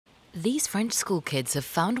These French school kids have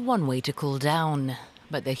found one way to cool down,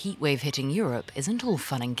 but the heatwave hitting Europe isn't all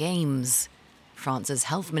fun and games. France's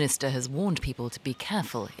health minister has warned people to be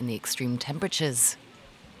careful in the extreme temperatures.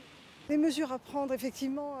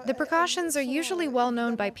 The precautions are usually well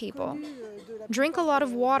known by people. Drink a lot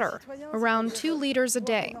of water, around 2 liters a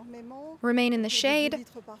day. Remain in the shade,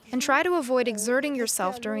 and try to avoid exerting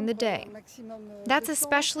yourself during the day. That's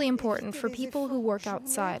especially important for people who work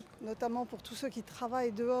outside.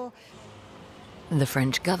 The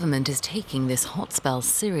French government is taking this hot spell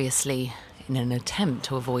seriously in an attempt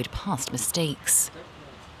to avoid past mistakes.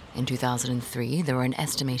 In 2003, there were an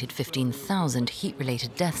estimated 15,000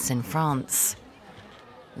 heat-related deaths in France.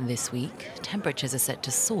 This week, temperatures are set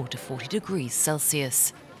to soar to 40 degrees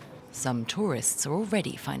Celsius. Some tourists are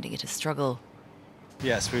already finding it a struggle.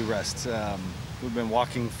 Yes, we rest. We've been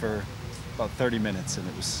walking for about 30 minutes and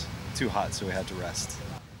it was too hot, so we had to rest.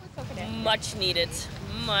 Much needed,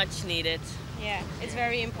 much needed. Yeah, it's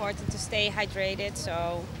very important to stay hydrated,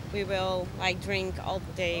 so we will drink all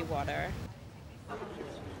day water.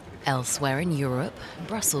 Elsewhere in Europe,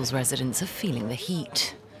 Brussels residents are feeling the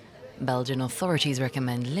heat. Belgian authorities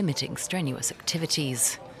recommend limiting strenuous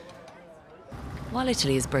activities, while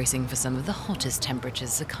Italy is bracing for some of the hottest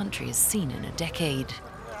temperatures the country has seen in a decade.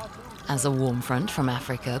 As a warm front from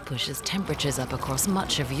Africa pushes temperatures up across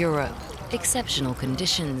much of Europe, exceptional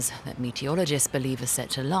conditions that meteorologists believe are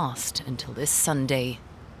set to last until this Sunday.